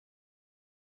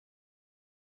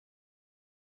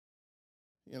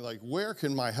Like, where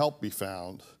can my help be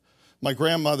found? My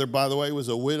grandmother, by the way, was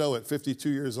a widow at 52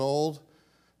 years old.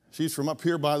 She's from up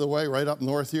here, by the way, right up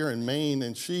north here in Maine,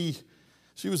 and she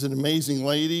was an amazing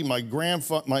lady. My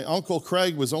Uncle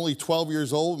Craig was only 12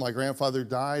 years old. My grandfather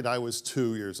died. I was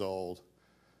 2 years old.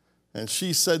 And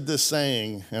she said this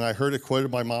saying, and I heard it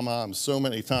quoted by my mom so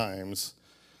many times,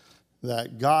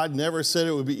 that God never said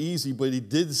it would be easy, but he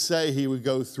did say he would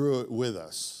go through it with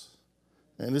us.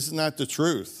 And isn't that the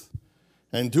truth?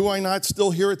 And do I not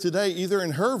still hear it today, either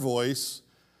in her voice,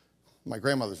 my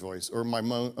grandmother's voice, or my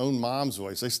own mom's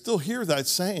voice? I still hear that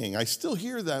saying. I still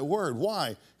hear that word.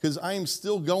 Why? Because I am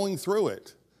still going through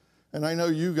it. And I know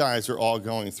you guys are all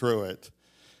going through it.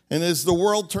 And as the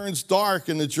world turns dark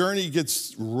and the journey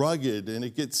gets rugged and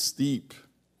it gets steep,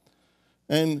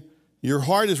 and your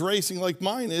heart is racing like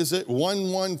mine is at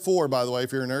 114, by the way,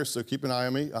 if you're a nurse, so keep an eye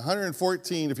on me.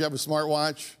 114, if you have a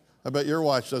smartwatch. I bet your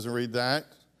watch doesn't read that.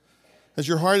 As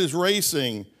your heart is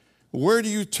racing, where do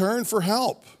you turn for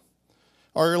help?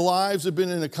 Our lives have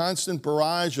been in a constant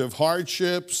barrage of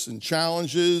hardships and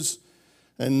challenges,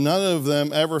 and none of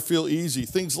them ever feel easy.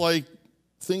 Things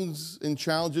and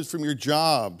challenges from your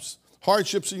jobs,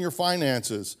 hardships in your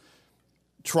finances,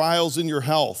 trials in your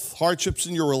health, hardships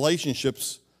in your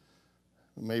relationships,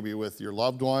 maybe with your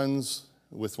loved ones,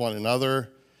 with one another,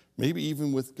 maybe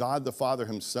even with God the Father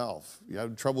himself. You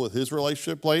had trouble with his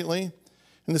relationship lately?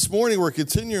 And this morning we're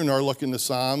continuing our look into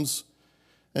Psalms.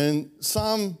 And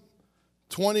Psalm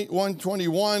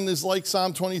 121 is like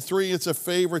Psalm 23. It's a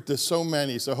favorite to so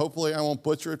many. So hopefully I won't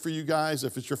butcher it for you guys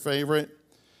if it's your favorite.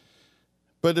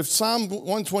 But if Psalm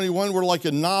 121 were like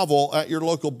a novel at your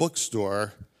local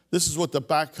bookstore, this is what the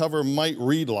back cover might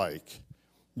read like.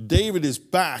 David is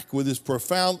back with his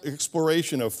profound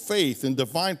exploration of faith and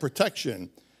divine protection.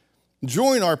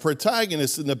 Join our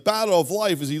protagonist in the battle of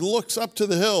life as he looks up to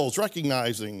the hills,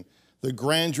 recognizing the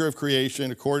grandeur of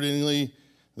creation, accordingly,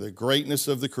 the greatness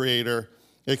of the Creator.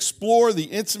 Explore the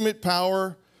intimate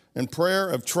power and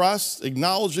prayer of trust,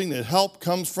 acknowledging that help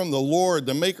comes from the Lord,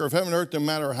 the maker of heaven and earth, no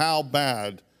matter how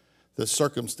bad the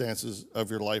circumstances of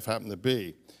your life happen to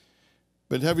be.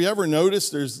 But have you ever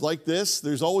noticed there's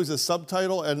always a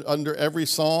subtitle under every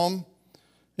psalm?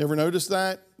 You ever notice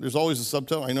that? There's always a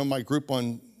subtitle. I know my group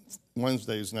on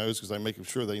Wednesdays knows because I make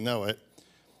sure they know it.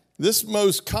 This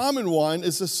most common one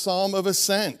is the Psalm of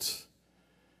Ascent.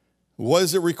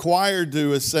 Was it required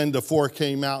to ascend a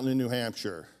 4K mountain in New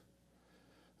Hampshire?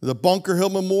 The Bunker Hill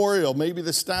Memorial, maybe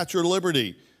the Statue of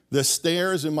Liberty, the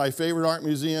stairs in my favorite art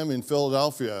museum in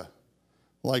Philadelphia,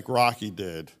 like Rocky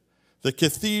did. The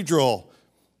cathedral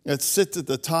that sits at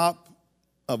the top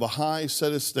of a high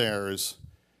set of stairs.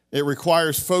 It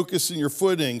requires focus in your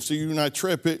footing so you do not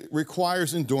trip. It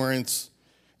requires endurance,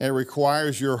 and it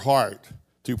requires your heart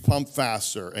to pump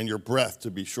faster and your breath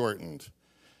to be shortened.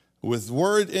 With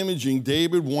word imaging,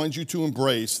 David wants you to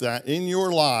embrace that in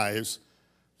your lives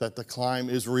that the climb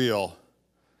is real,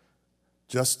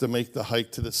 just to make the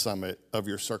hike to the summit of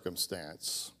your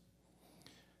circumstance.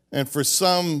 And for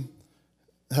some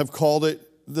have called it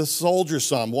the soldier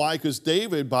psalm. Why? Because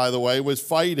David, by the way, was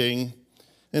fighting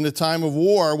in a time of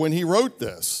war when he wrote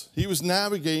this. He was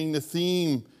navigating the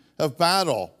theme of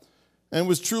battle and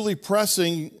was truly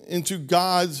pressing into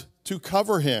God to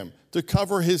cover him, to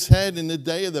cover his head in the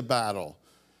day of the battle.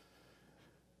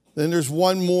 Then there's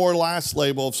one more last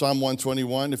label of Psalm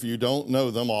 121. If you don't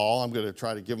know them all, I'm going to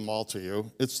try to give them all to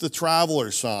you. It's the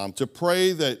traveler's psalm, to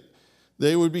pray that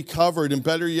they would be covered, and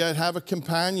better yet, have a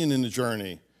companion in the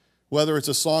journey, whether it's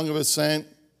a song of ascent,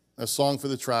 a song for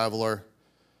the traveler,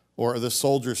 or the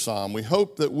soldier psalm. We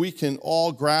hope that we can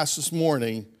all grasp this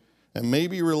morning and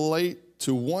maybe relate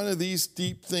to one of these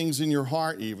deep things in your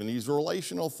heart, even these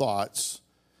relational thoughts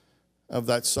of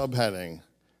that subheading,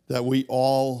 that we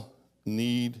all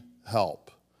need help,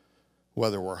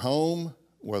 whether we're home,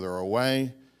 whether we're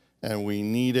away, and we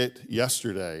need it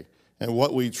yesterday. And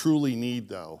what we truly need,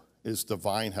 though, is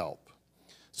divine help.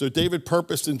 So David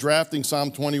purposed in drafting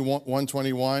Psalm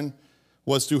 121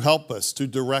 was to help us, to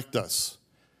direct us,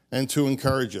 and to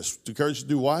encourage us. To encourage us to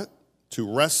do what?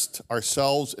 To rest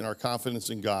ourselves in our confidence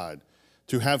in God,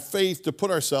 to have faith, to put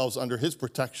ourselves under his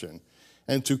protection,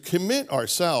 and to commit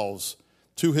ourselves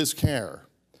to his care.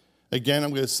 Again, I'm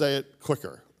going to say it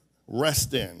quicker.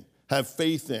 Rest in, have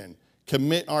faith in,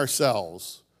 commit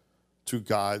ourselves to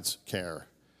God's care.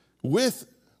 With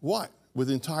what? With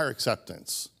entire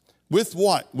acceptance. With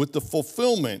what? With the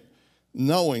fulfillment,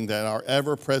 knowing that our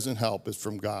ever-present help is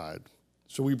from God.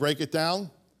 Shall we break it down?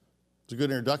 It's a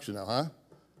good introduction now, huh?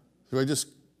 Should I just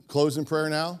close in prayer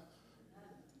now?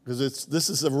 Because this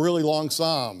is a really long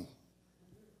psalm.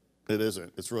 It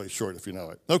isn't. It's really short if you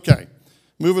know it. Okay,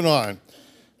 moving on.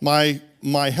 My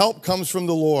help comes from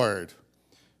the Lord.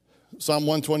 Psalm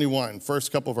 121,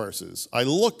 first couple verses. I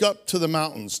look up to the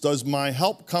mountains. Does my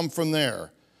help come from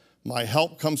there? My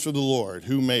help comes from the Lord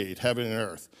who made heaven and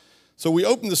earth. So we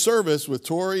opened the service with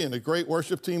Tori and a great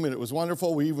worship team, and it was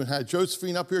wonderful. We even had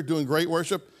Josephine up here doing great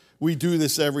worship. We do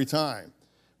this every time.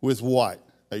 With what?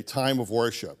 A time of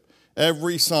worship.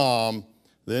 Every psalm,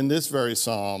 then this very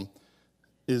psalm,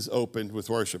 is opened with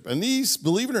worship. And these,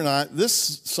 believe it or not,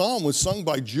 this psalm was sung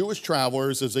by Jewish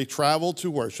travelers as they traveled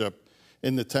to worship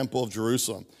in the temple of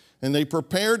Jerusalem. And they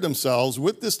prepared themselves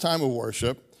with this time of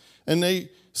worship, and they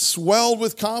swelled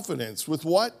with confidence with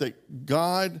what? That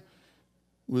God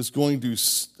was going to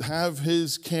have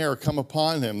his care come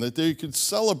upon him, that they could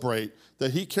celebrate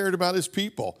that he cared about his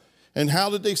people. And how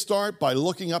did they start? By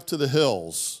looking up to the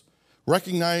hills,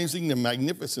 recognizing the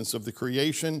magnificence of the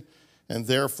creation and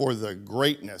therefore the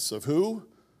greatness of who?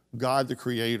 God the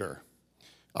Creator.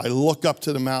 I look up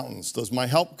to the mountains. Does my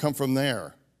help come from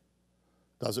there?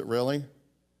 Does it really?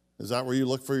 Is that where you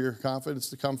look for your confidence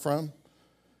to come from?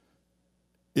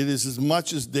 It is as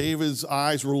much as David's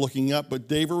eyes were looking up, but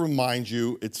David reminds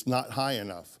you it's not high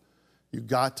enough. You've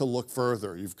got to look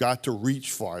further. You've got to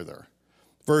reach farther.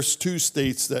 Verse 2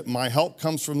 states that my help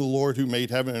comes from the Lord who made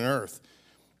heaven and earth.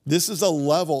 This is a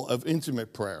level of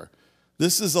intimate prayer.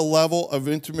 This is a level of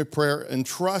intimate prayer and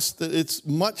trust that it's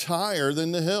much higher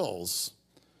than the hills.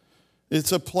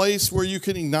 It's a place where you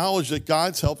can acknowledge that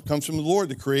God's help comes from the Lord,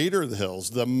 the creator of the hills,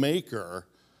 the maker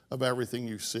of everything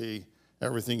you see,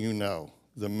 everything you know,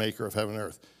 the maker of heaven and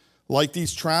earth. Like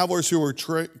these travelers who are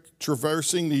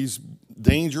traversing these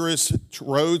dangerous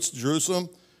roads to Jerusalem,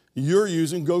 you're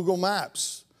using Google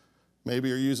Maps. Maybe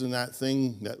you're using that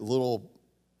thing, that little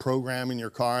program in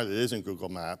your car that isn't Google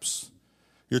Maps.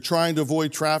 You're trying to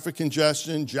avoid traffic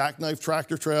congestion, jackknife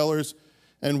tractor trailers,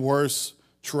 and worse,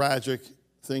 tragic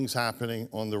things happening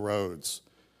on the roads.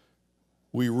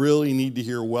 We really need to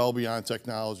hear well beyond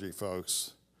technology,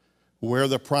 folks, where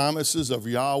the promises of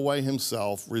Yahweh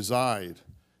himself reside.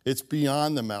 It's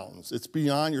beyond the mountains. It's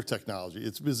beyond your technology.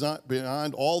 It's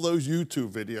beyond all those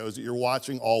YouTube videos that you're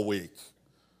watching all week.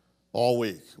 All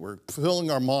week. We're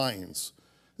filling our minds.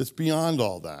 It's beyond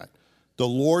all that. The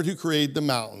Lord who created the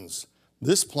mountains,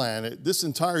 this planet, this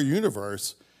entire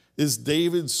universe, is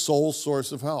David's sole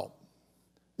source of help.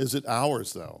 Is it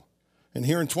ours, though? And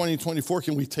here in 2024,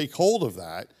 can we take hold of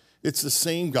that? It's the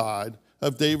same God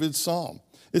of David's psalm.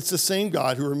 It's the same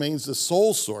God who remains the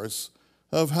sole source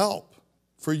of help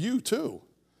for you, too.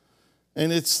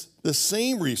 And it's the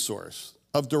same resource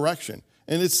of direction.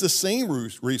 And it's the same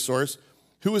resource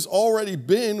who has already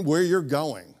been where you're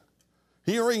going.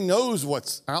 He already knows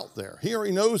what's out there. He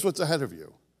already knows what's ahead of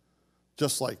you.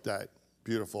 Just like that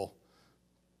beautiful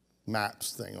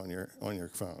maps thing on your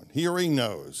phone. He already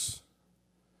knows.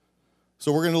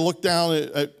 So we're going to look down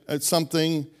at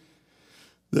something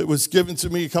that was given to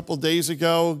me a couple of days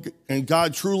ago, and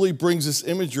God truly brings this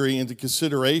imagery into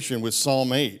consideration with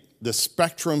Psalm 8, the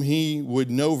spectrum he would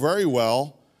know very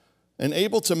well and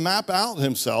able to map out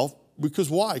himself. Because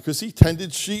why? Because he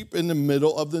tended sheep in the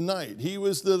middle of the night. He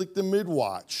was the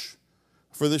mid-watch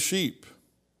for the sheep.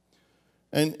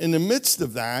 And in the midst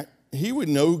of that, he would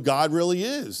know who God really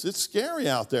is. It's scary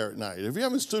out there at night. If you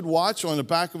haven't stood watch on the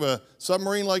back of a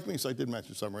submarine like me, so I did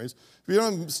mention submarines. If you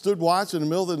haven't stood watch in the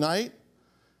middle of the night,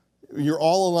 you're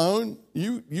all alone,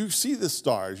 you see the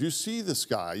stars, you see the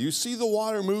sky, you see the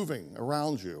water moving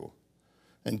around you.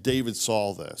 And David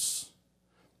saw this.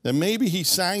 Then maybe he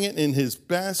sang it in his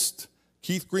best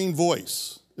Keith Green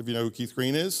voice, if you know who Keith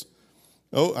Green is.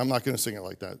 Oh, I'm not going to sing it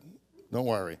like that. Don't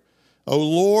worry. O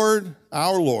Lord,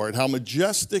 our Lord, how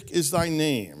majestic is thy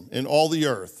name in all the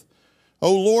earth.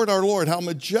 O Lord, our Lord, how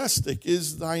majestic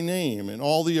is thy name in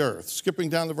all the earth. Skipping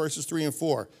down to verses 3 and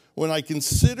 4. When I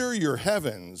consider your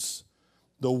heavens,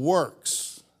 the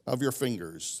works of your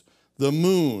fingers, the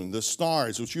moon, the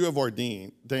stars, which you have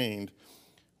ordained,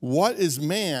 what is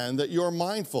man that you are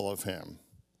mindful of him,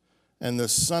 and the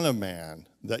Son of Man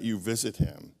that you visit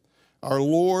him? Our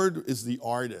Lord is the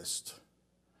artist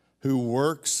who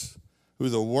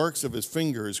the works of his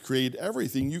fingers create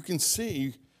everything you can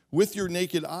see with your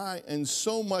naked eye and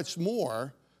so much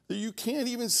more that you can't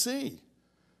even see.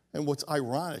 And what's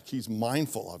ironic, he's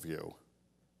mindful of you.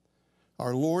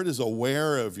 Our Lord is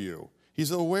aware of you. He's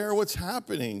aware of what's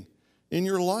happening in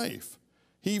your life.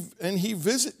 He's going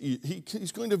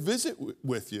to visit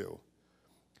with you.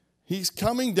 He's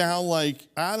coming down like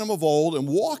Adam of old and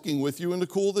walking with you in the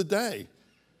cool of the day.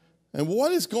 And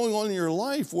what is going on in your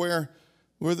life where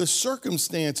the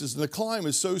circumstances and the climb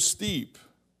is so steep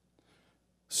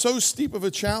of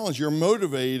a challenge, you're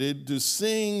motivated to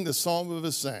sing the Psalm of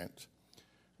Ascent.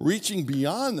 reaching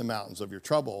beyond the mountains of your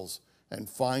troubles and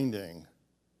finding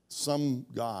some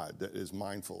God that is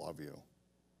mindful of you.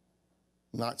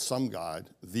 Not some God,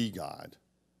 the God.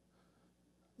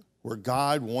 Where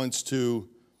God wants to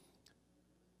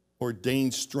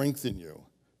ordain strength in you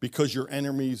because your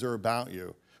enemies are about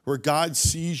you. Where God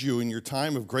sees you in your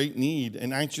time of great need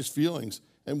and anxious feelings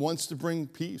and wants to bring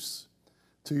peace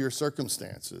to your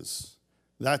circumstances.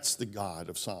 That's the God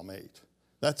of Psalm 8.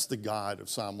 That's the God of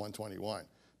Psalm 121.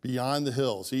 Beyond the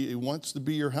hills, he wants to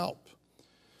be your help.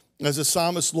 As the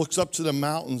psalmist looks up to the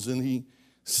mountains and he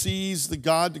sees the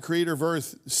God, the creator of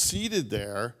earth, seated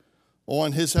there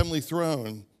on his heavenly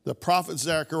throne, the prophet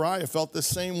Zechariah felt the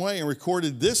same way and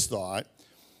recorded this thought.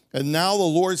 And now the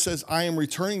Lord says, I am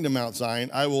returning to Mount Zion.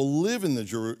 I will live in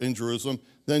Jerusalem.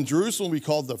 Then Jerusalem will be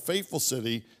called the faithful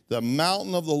city. The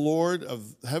mountain of the Lord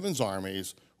of heaven's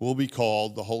armies will be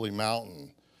called the holy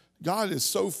mountain. God is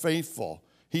so faithful.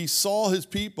 He saw his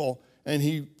people and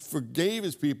he forgave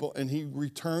his people and he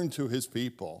returned to his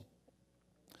people.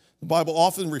 The Bible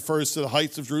often refers to the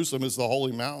heights of Jerusalem as the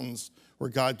holy mountains where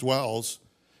God dwells.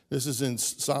 This is in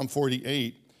Psalm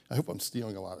 48. I hope I'm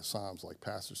stealing a lot of Psalms like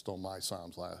Pastor stole my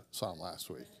Psalm last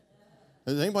week.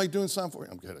 Is anybody doing Psalm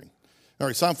 48? I'm kidding. All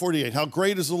right, Psalm 48. How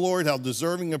great is the Lord, how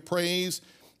deserving of praise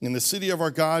in the city of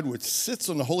our God, which sits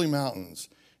on the holy mountains.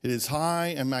 It is high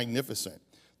and magnificent.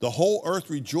 The whole earth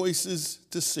rejoices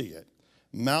to see it.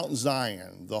 Mount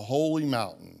Zion, the holy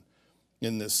mountain,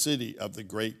 in the city of the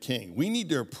great King. We need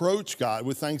to approach God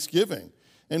with thanksgiving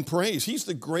and praise. He's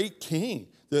the great King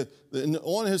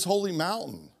on his holy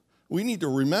mountain. We need to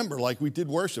remember, like we did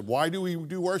worship. Why do we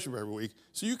do worship every week?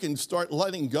 So you can start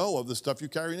letting go of the stuff you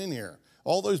carried in here.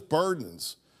 All those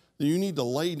burdens that you need to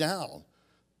lay down.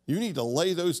 You need to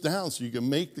lay those down so you can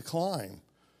make the climb.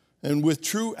 And with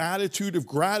true attitude of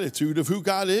gratitude of who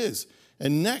God is.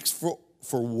 And next,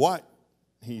 for what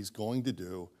he's going to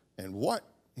do and what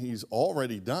he's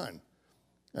already done.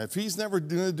 If he's never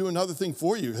going to do another thing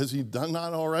for you, has he done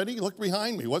that already? Look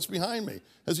behind me. What's behind me?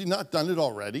 Has he not done it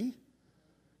already?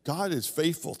 God is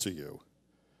faithful to you.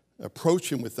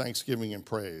 Approach him with thanksgiving and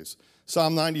praise.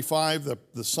 Psalm 95,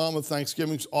 the Psalm of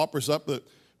Thanksgiving, offers up that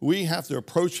we have to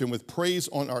approach him with praise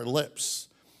on our lips.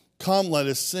 Come, let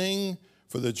us sing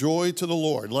for the joy to the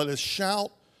Lord. Let us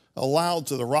shout aloud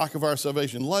to the rock of our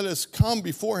salvation. Let us come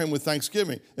before him with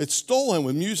thanksgiving. Extol him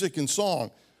with music and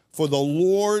song. For the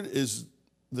Lord is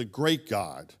the great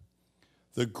God,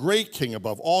 the great King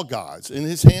above all gods. In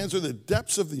his hands are the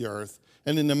depths of the earth,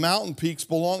 and in the mountain peaks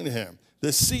belong to him.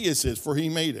 The sea is his, for he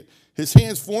made it. His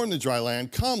hands formed the dry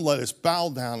land. Come, let us bow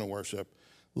down and worship.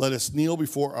 Let us kneel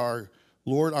before our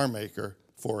Lord, our Maker,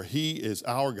 for he is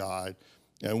our God,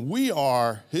 and we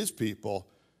are his people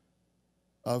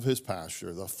of his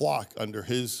pasture, the flock under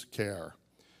his care.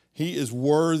 He is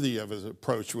worthy of his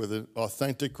approach with an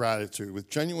authentic gratitude, with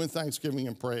genuine thanksgiving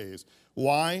and praise.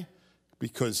 Why?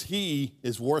 Because he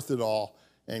is worth it all,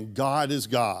 and God is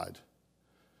God.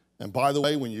 And by the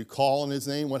way, when you call on his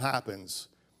name, what happens?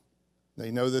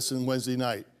 They know this in Wednesday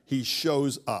night. He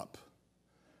shows up.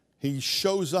 He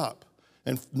shows up.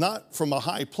 And not from a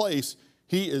high place,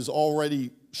 he is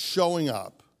already showing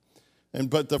up.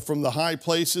 But from the high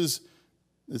places,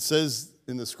 it says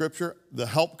in the scripture, the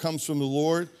help comes from the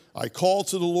Lord. I call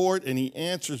to the Lord, and he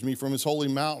answers me from his holy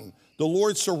mountain. The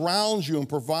Lord surrounds you and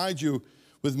provides you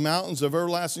with mountains of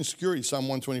everlasting security, Psalm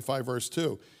 125, verse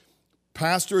 2.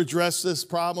 Pastor addressed this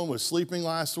problem with sleeping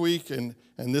last week, and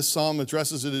this psalm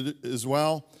addresses it as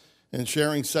well in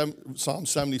sharing Psalm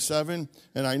 77.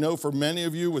 And I know for many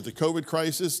of you with the COVID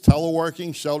crisis,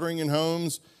 teleworking, sheltering in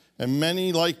homes, and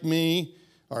many like me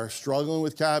are struggling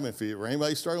with cabin fever.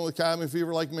 Anybody struggling with cabin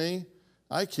fever like me?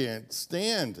 I can't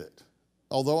stand it,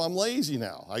 although I'm lazy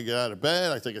now. I get out of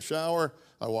bed, I take a shower,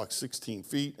 I walk 16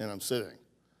 feet, and I'm sitting.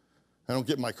 I don't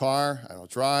get in my car, I don't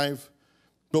drive.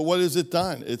 But what has it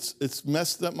done? It's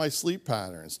messed up my sleep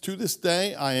patterns. To this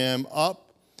day, I am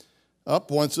up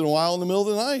once in a while in the middle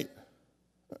of the night.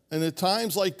 And at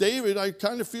times, like David, I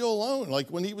kind of feel alone. Like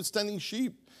when he was tending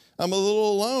sheep, I'm a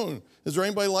little alone. Is there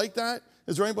anybody like that?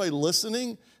 Is there anybody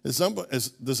listening?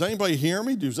 Does anybody hear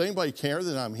me? Does anybody care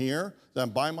that I'm here, that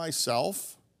I'm by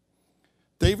myself?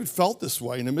 David felt this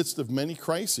way in the midst of many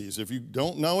crises. If you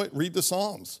don't know it, read the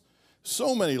Psalms.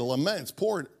 So many laments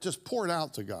poured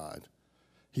out to God.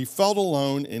 He felt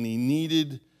alone, and he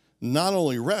needed not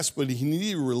only rest, but he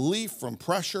needed relief from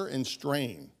pressure and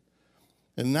strain.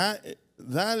 And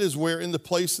that is where, in the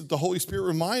place that the Holy Spirit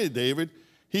reminded David,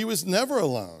 he was never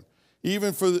alone.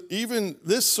 Even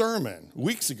this sermon,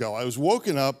 weeks ago, I was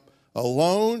woken up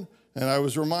alone, and I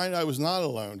was reminded I was not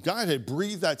alone. God had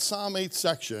breathed that Psalm 8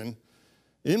 section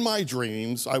in my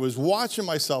dreams, I was watching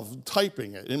myself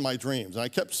typing it in my dreams. And I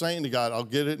kept saying to God, I'll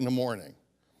get it in the morning.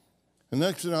 And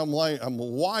next thing I'm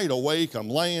wide awake. I'm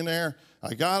laying there.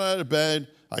 I got out of bed.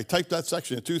 I typed that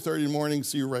section at 2:30 in the morning.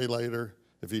 See you, Ray, later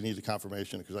if you need a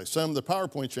confirmation. Because I sent him the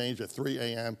PowerPoint change at 3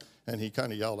 a.m. and he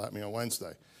kind of yelled at me on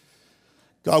Wednesday.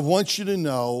 God wants you to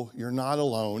know you're not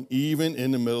alone, even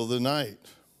in the middle of the night.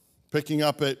 Picking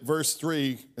up at verse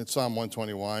 3 in Psalm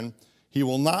 121, he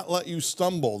will not let you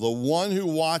stumble. The one who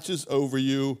watches over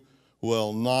you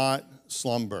will not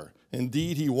slumber.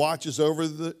 Indeed, he watches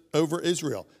over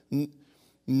Israel.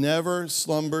 Never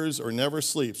slumbers or never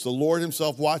sleeps. The Lord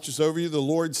himself watches over you. The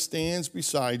Lord stands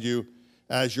beside you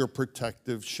as your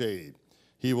protective shade.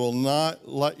 He will not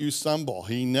let you stumble.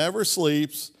 He never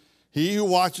sleeps. He who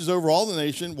watches over all the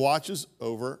nation watches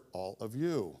over all of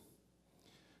you.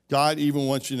 God even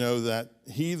wants you to know that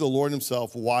he, the Lord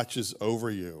himself, watches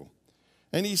over you.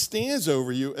 And he stands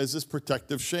over you as this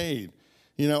protective shade.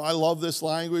 You know, I love this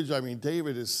language. I mean,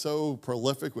 David is so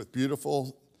prolific with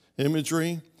beautiful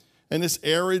imagery. And this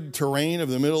arid terrain of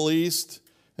the Middle East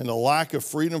and the lack of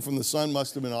freedom from the sun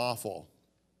must have been awful.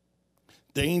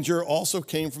 Danger also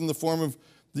came from the form of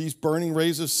these burning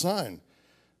rays of sun.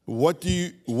 What do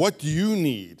you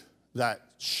need that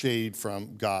shade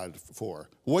from God for?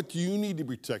 What do you need to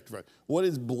be protected from? What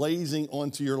is blazing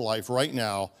onto your life right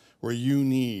now where you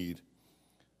need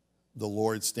the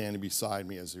Lord standing beside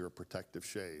me as your protective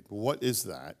shade? What is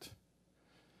that?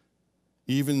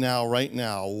 Even now, right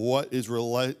now, what is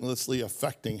relentlessly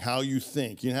affecting how you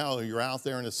think? You know how you're out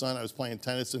there in the sun? I was playing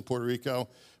tennis in Puerto Rico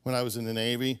when I was in the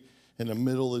Navy. In the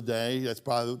middle of the day, that's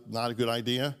probably not a good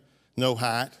idea. No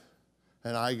hat.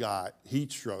 And I got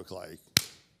heat stroke like. I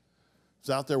was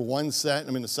out there one set.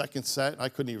 I'm in the second set. I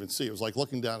couldn't even see. It was like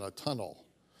looking down a tunnel.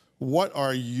 What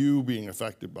are you being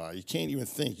affected by? You can't even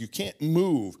think. You can't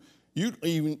move. You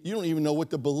don't even know what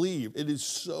to believe. It is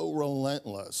so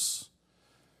relentless.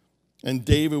 And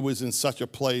David was in such a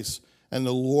place, and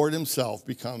the Lord himself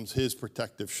becomes his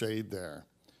protective shade there.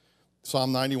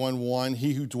 Psalm 91:1,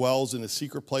 he who dwells in the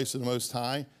secret place of the Most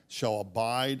High shall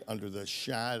abide under the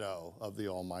shadow of the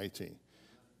Almighty.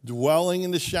 Dwelling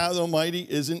in the shadow of the Almighty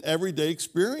is an everyday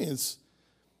experience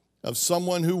of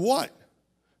someone who what?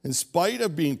 In spite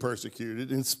of being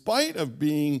persecuted, in spite of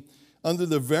being under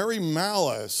the very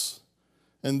malice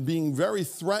and being very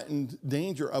threatened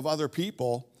danger of other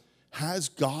people, has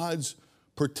God's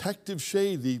protective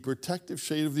shade, the protective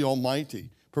shade of the Almighty,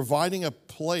 providing a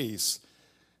place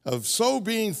of so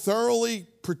being thoroughly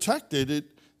protected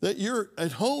that you're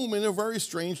at home in a very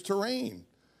strange terrain.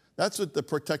 That's what the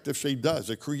protective shade does.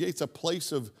 It creates a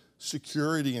place of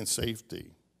security and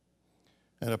safety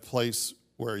and a place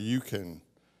where you can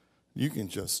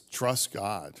just trust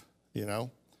God, you know.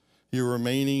 You're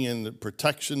remaining in the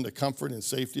protection, the comfort, and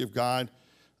safety of God,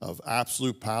 of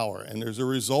absolute power. And there's a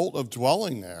result of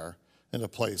dwelling there in a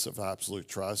place of absolute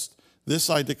trust. This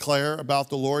I declare about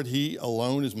the Lord. He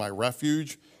alone is my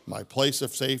refuge, my place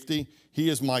of safety. He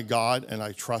is my God, and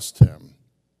I trust him.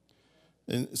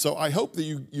 And so I hope that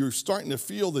you're starting to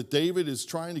feel that David is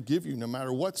trying to give you, no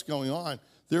matter what's going on,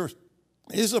 there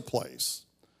is a place.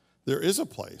 There is a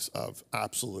place of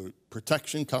absolute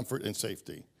protection, comfort, and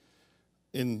safety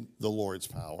in the Lord's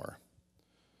power.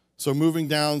 So moving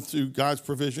down to God's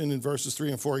provision in verses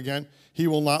 3 and 4 again, he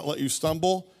will not let you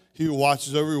stumble. He who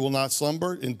watches over you will not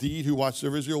slumber. Indeed, who watches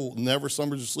over Israel will never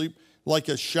slumber to sleep. Like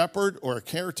a shepherd or a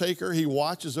caretaker, he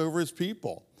watches over his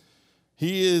people.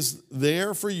 He is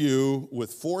there for you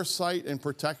with foresight and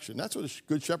protection. That's what a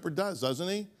good shepherd does, doesn't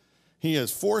he? He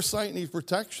has foresight and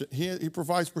he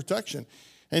provides protection.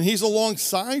 And he's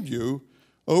alongside you,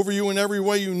 over you in every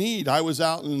way you need. I was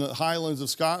out in the Highlands of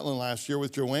Scotland last year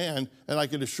with Joanne, and I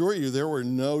can assure you there were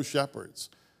no shepherds.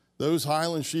 Those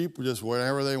Highland sheep were just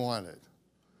wherever they wanted.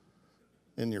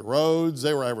 In your roads,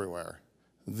 they were everywhere.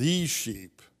 These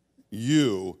sheep,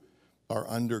 you are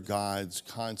under God's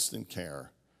constant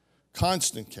care,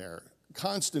 constant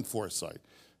foresight.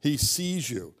 He sees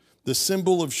you. The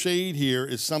symbol of shade here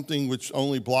is something which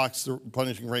only blocks the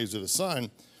punishing rays of the sun.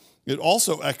 It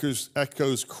also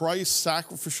echoes Christ's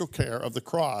sacrificial care of the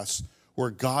cross, where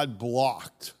God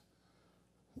blocked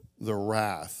the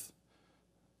wrath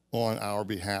on our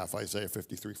behalf, Isaiah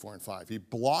 53:4 and 5. He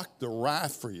blocked the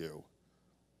wrath for you.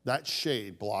 That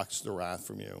shade blocks the wrath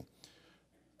from you.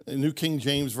 The New King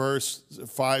James verse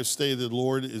 5 stated, the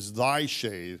Lord is thy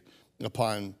shade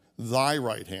upon thy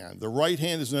right hand. The right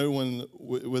hand is known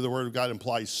when the word of God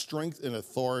implies strength and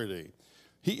authority.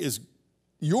 He is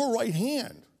your right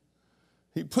hand.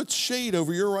 He puts shade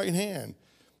over your right hand.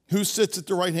 Who sits at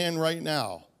the right hand right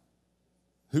now?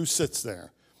 Who sits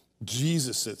there?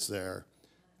 Jesus sits there.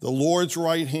 The Lord's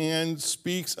right hand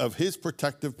speaks of his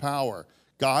protective power.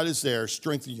 God is there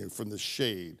strengthening you from the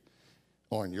shade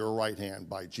on your right hand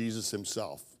by Jesus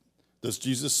himself. Does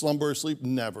Jesus slumber or sleep?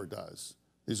 Never does.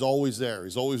 He's always there.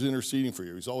 He's always interceding for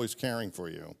you. He's always caring for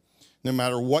you. No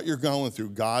matter what you're going through,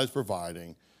 God is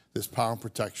providing this power and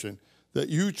protection that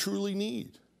you truly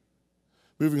need.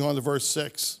 Moving on to verse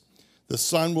 6. The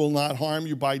sun will not harm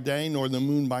you by day, nor the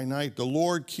moon by night. The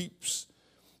Lord keeps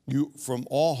you from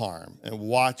all harm and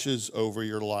watches over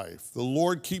your life. The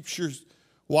Lord keeps your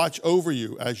watch over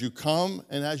you as you come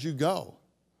and as you go,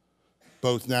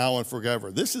 both now and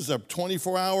forever. This is a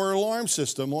 24-hour alarm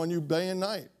system on you day and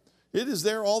night. It is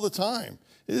there all the time.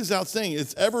 It is outstanding.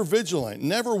 It's ever vigilant,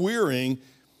 never wearying,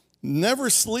 never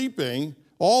sleeping,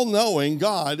 all-knowing.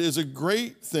 God is a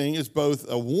great thing. It's both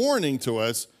a warning to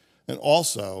us and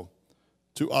also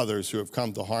to others who have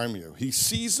come to harm you. He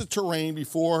sees the terrain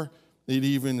before it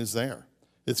even is there.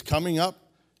 It's coming up,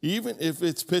 even if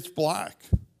it's pitch black.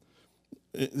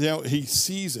 He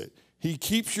sees it. He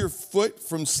keeps your foot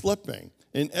from slipping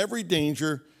in every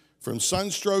danger, from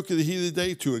sunstroke in the heat of the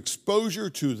day to exposure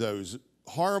to those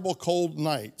horrible cold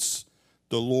nights.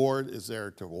 The Lord is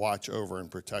there to watch over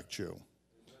and protect you.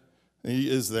 He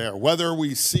is there. Whether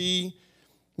we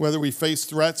face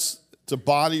threats to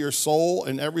body or soul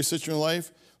in every situation of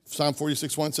life, Psalm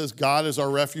 46:1 says, God is our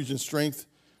refuge and strength,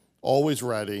 always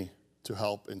ready to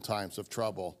help in times of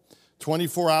trouble.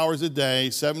 24 hours a day,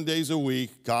 7 days a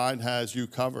week, God has you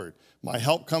covered. My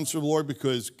help comes from the Lord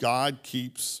because God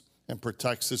keeps and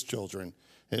protects his children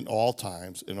in all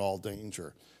times, in all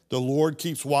danger. The Lord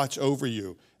keeps watch over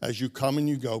you as you come and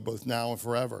you go, both now and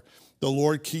forever. The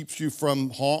Lord keeps you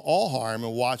from all harm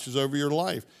and watches over your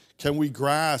life. Can we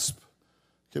grasp,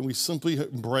 can we simply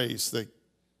embrace that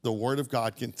the Word of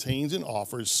God contains and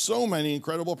offers so many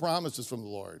incredible promises from the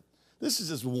Lord? This is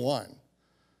just one.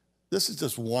 This is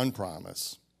just one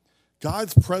promise.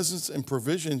 God's presence and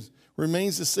provision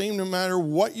remains the same no matter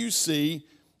what you see,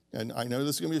 and I know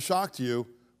this is going to be a shock to you,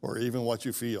 or even what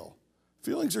you feel.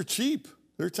 Feelings are cheap.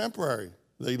 They're temporary.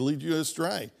 They lead you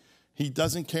astray. He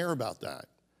doesn't care about that.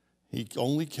 He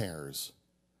only cares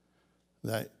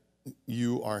that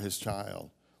you are his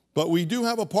child. But we do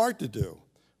have a part to do.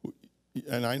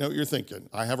 And I know what you're thinking.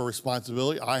 I have a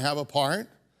responsibility. I have a part.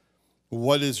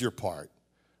 What is your part?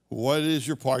 What is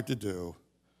your part to do?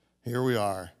 Here we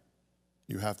are.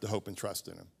 You have to hope and trust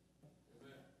in him.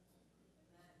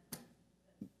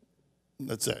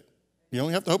 That's it. You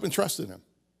only have to hope and trust in him.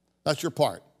 That's your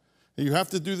part. You have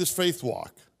to do this faith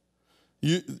walk.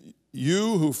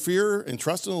 You who fear and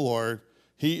trust in the Lord,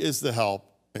 he is the help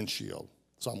and shield.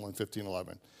 Psalm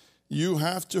 115:11. You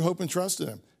have to hope and trust in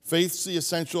him. Faith's the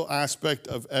essential aspect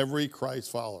of every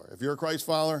Christ follower. If you're a Christ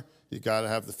follower, you got to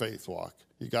have the faith walk.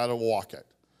 You got to walk it.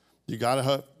 You got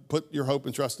to put your hope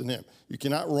and trust in him. You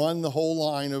cannot run the whole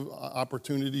line of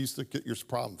opportunities to get your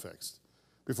problem fixed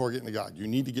before getting to God. You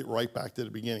need to get right back to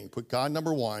the beginning. Put God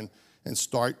number one and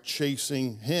start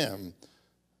chasing him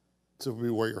to be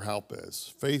where your help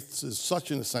is. Faith is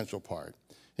such an essential part.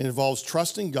 It involves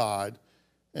trusting God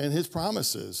and his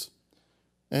promises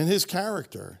and his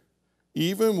character,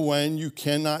 even when you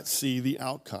cannot see the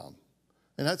outcome.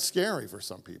 And that's scary for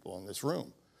some people in this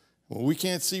room. When we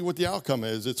can't see what the outcome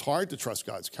is, it's hard to trust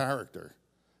God's character.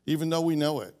 Even though we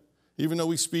know it, even though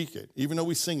we speak it, even though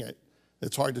we sing it,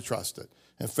 it's hard to trust it.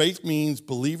 And faith means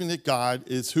believing that God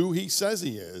is who he says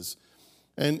he is.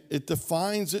 And it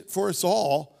defines it for us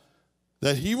all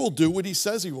that he will do what he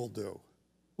says he will do.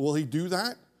 Will he do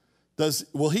that?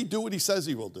 Will he do what he says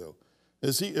he will do?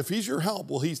 If he's your help,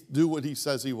 will he do what he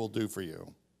says he will do for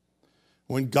you?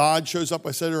 When God shows up,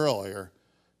 I said earlier,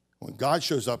 when God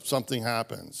shows up, something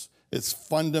happens. It's a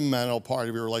fundamental part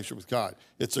of your relationship with God.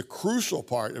 It's a crucial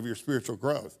part of your spiritual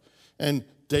growth. And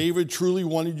David truly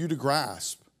wanted you to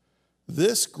grasp.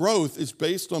 This growth is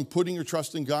based on putting your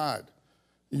trust in God.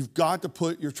 You've got to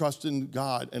put your trust in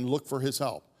God and look for his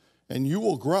help. And you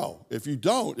will grow. If you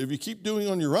don't, if you keep doing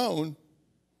it on your own,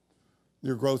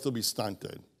 your growth will be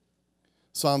stunted.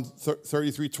 Psalm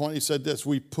 33:20 said this,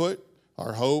 we put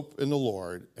our hope in the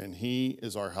Lord, and he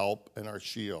is our help and our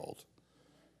shield.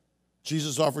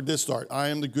 Jesus offered this start, I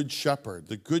am the good shepherd.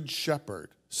 The good shepherd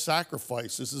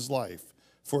sacrifices his life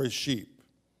for his sheep.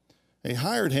 A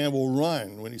hired hand will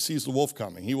run when he sees the wolf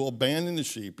coming. He will abandon the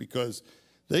sheep because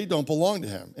they don't belong to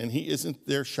him, and he isn't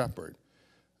their shepherd.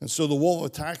 And so the wolf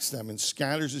attacks them and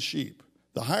scatters the sheep.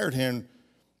 The hired hand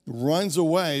runs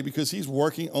away because he's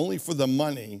working only for the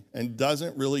money and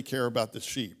doesn't really care about the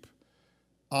sheep.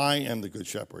 I am the good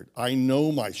shepherd. I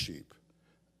know my sheep,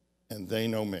 and they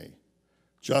know me.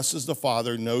 Just as the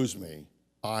Father knows me,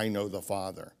 I know the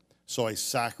Father. so I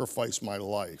sacrifice my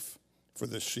life for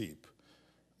the sheep.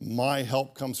 My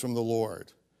help comes from the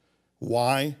Lord.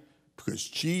 Why? Because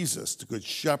Jesus, the good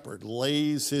shepherd,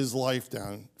 lays his life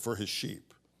down for his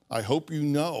sheep. I hope you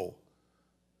know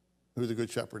who the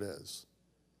good shepherd is.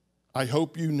 I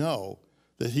hope you know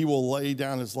that he will lay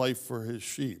down his life for his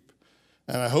sheep.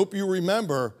 And I hope you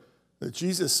remember that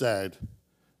Jesus said,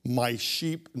 my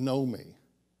sheep know me.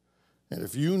 And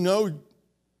if you know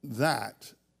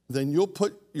that, then you'll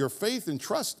put your faith and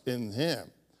trust in him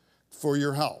for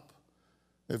your help.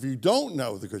 If you don't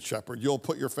know the good shepherd, you'll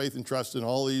put your faith and trust in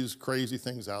all these crazy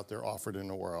things out there offered in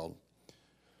the world.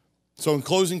 So in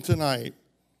closing tonight,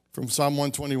 from Psalm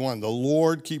 121, the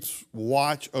Lord keeps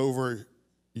watch over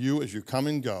you as you come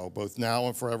and go, both now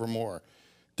and forevermore.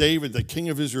 David, the king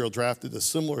of Israel, drafted a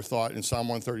similar thought in Psalm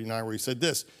 139 where he said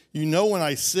this, you know when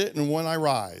I sit and when I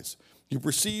rise. You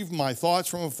perceive my thoughts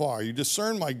from afar. You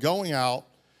discern my going out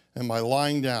and my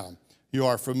lying down. You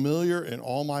are familiar in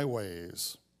all my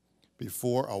ways.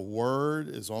 Before a word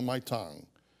is on my tongue,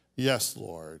 yes,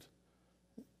 Lord,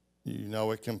 you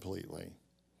know it completely.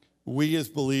 We as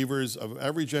believers of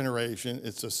every generation,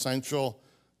 it's essential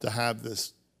to have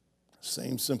this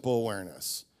same simple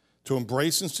awareness, to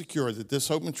embrace and secure that this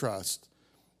hope and trust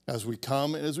as we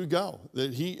come and as we go,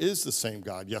 that he is the same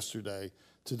God yesterday,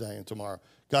 today, and tomorrow.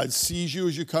 God sees you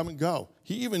as you come and go.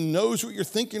 He even knows what you're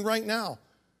thinking right now.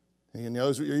 He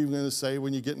knows what you're even going to say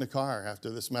when you get in the car after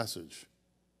this message.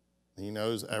 He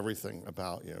knows everything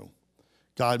about you.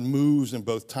 God moves in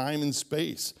both time and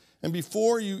space. And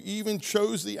before you even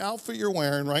chose the outfit you're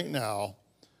wearing right now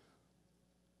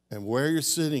and where you're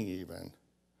sitting even,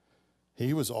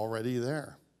 he was already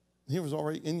there. He was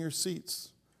already in your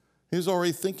seats. He was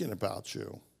already thinking about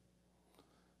you.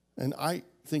 And I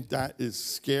think that is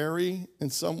scary in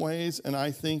some ways, and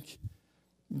I think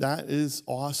that is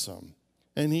awesome.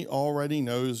 And he already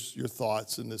knows your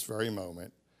thoughts in this very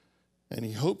moment, and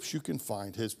he hopes you can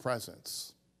find his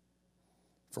presence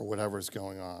for whatever's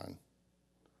going on.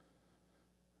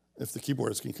 If the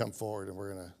keyboards can come forward, and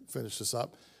we're going to finish this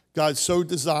up. God so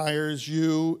desires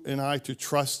you and I to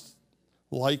trust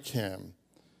like him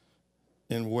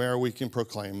in where we can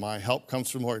proclaim, my help comes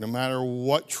from the Lord. No matter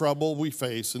what trouble we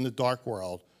face in the dark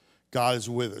world, God is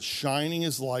with us, shining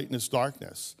his light in his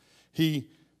darkness. He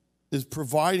is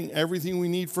providing everything we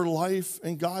need for life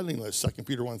and godliness, 2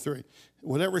 Peter 1:3.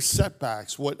 Whatever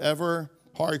setbacks, whatever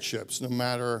hardships, no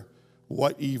matter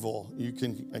what evil you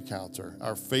can encounter,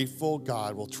 our faithful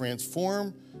God will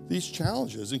transform these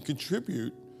challenges and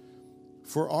contribute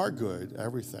for our good,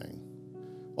 everything.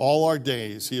 All our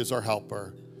days, he is our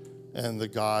helper and the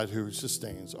God who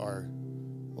sustains our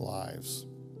lives.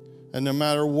 And no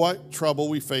matter what trouble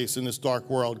we face in this dark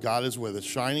world, God is with us,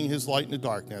 shining his light in the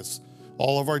darkness.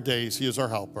 All of our days, he is our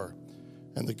helper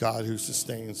and the God who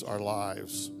sustains our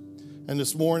lives. And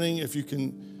this morning, if you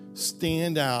can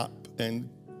stand up and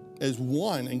as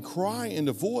one and cry in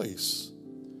a voice,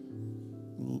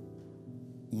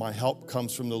 my help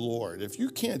comes from the Lord. If you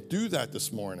can't do that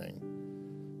this morning,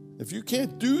 if you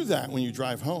can't do that when you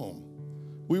drive home,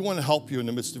 we want to help you in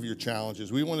the midst of your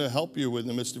challenges. We want to help you in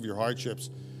the midst of your hardships,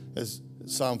 as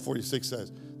Psalm 46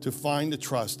 says, to find the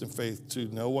trust and faith to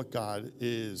know what God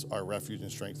is our refuge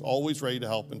and strength, always ready to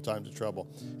help in times of trouble.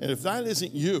 And if that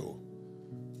isn't you,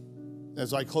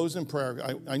 as I close in prayer,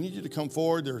 I need you to come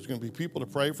forward. There's going to be people to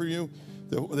pray for you.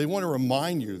 They want to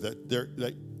remind you that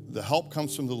the help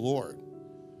comes from the Lord.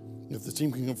 If the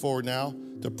team can come forward now,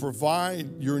 to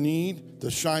provide your need,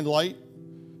 to shine light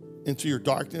into your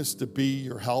darkness, to be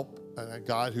your help, and a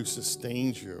God who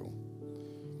sustains you.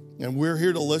 And we're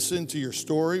here to listen to your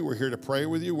story. We're here to pray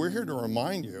with you. We're here to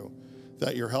remind you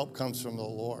that your help comes from the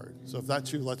Lord. So if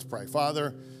that's you, let's pray.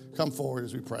 Father, come forward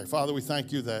as we pray. Father, we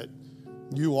thank you that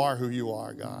you are who you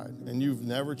are, God, and you've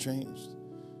never changed.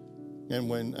 And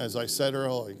when, as I said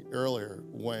earlier,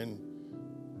 when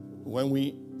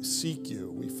we seek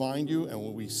you, we find you, and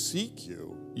when we seek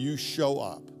you, you show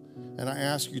up. And I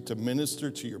ask you to minister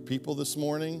to your people this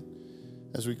morning.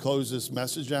 As we close this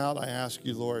message out, I ask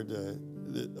you, Lord,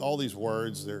 that all these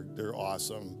words, they're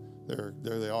awesome.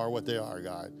 They are what they are,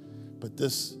 God. But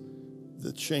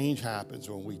the change happens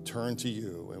when we turn to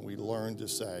you and we learn to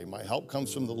say, my help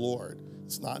comes from the Lord.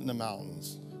 It's not in the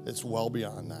mountains. It's well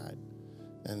beyond that.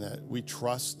 And that we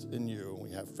trust in you and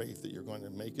we have faith that you're going to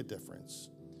make a difference.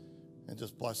 And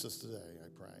just bless us today, I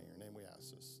pray. In your name we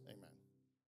ask this.